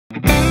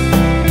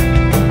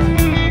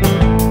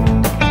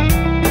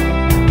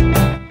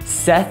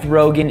Seth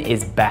Rogen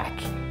is back,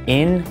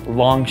 in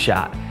Long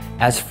Shot,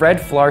 as Fred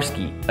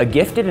Flarsky, a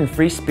gifted and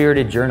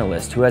free-spirited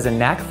journalist who has a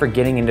knack for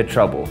getting into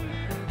trouble.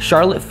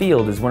 Charlotte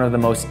Field is one of the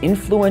most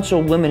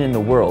influential women in the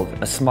world,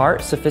 a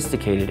smart,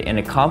 sophisticated, and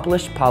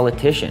accomplished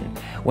politician.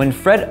 When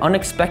Fred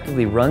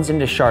unexpectedly runs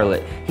into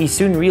Charlotte, he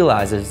soon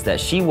realizes that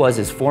she was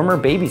his former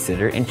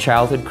babysitter and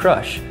childhood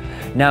crush.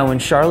 Now, when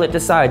Charlotte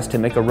decides to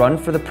make a run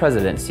for the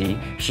presidency,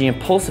 she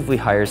impulsively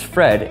hires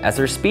Fred as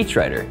her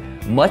speechwriter,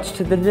 much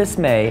to the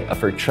dismay of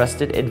her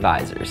trusted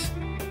advisors.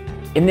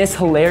 In this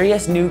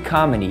hilarious new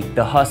comedy,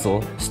 The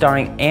Hustle,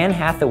 starring Anne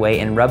Hathaway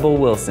and Rebel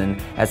Wilson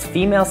as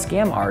female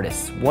scam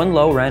artists, one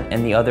low rent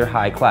and the other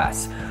high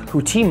class,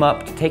 who team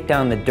up to take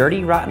down the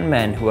dirty, rotten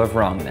men who have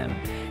wronged them.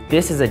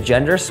 This is a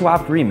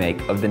gender-swapped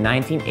remake of the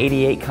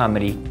 1988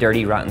 comedy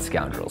Dirty Rotten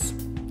Scoundrels.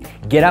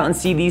 Get out and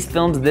see these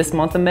films this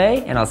month of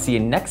May, and I'll see you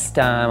next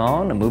time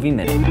on A Movie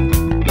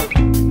Minute.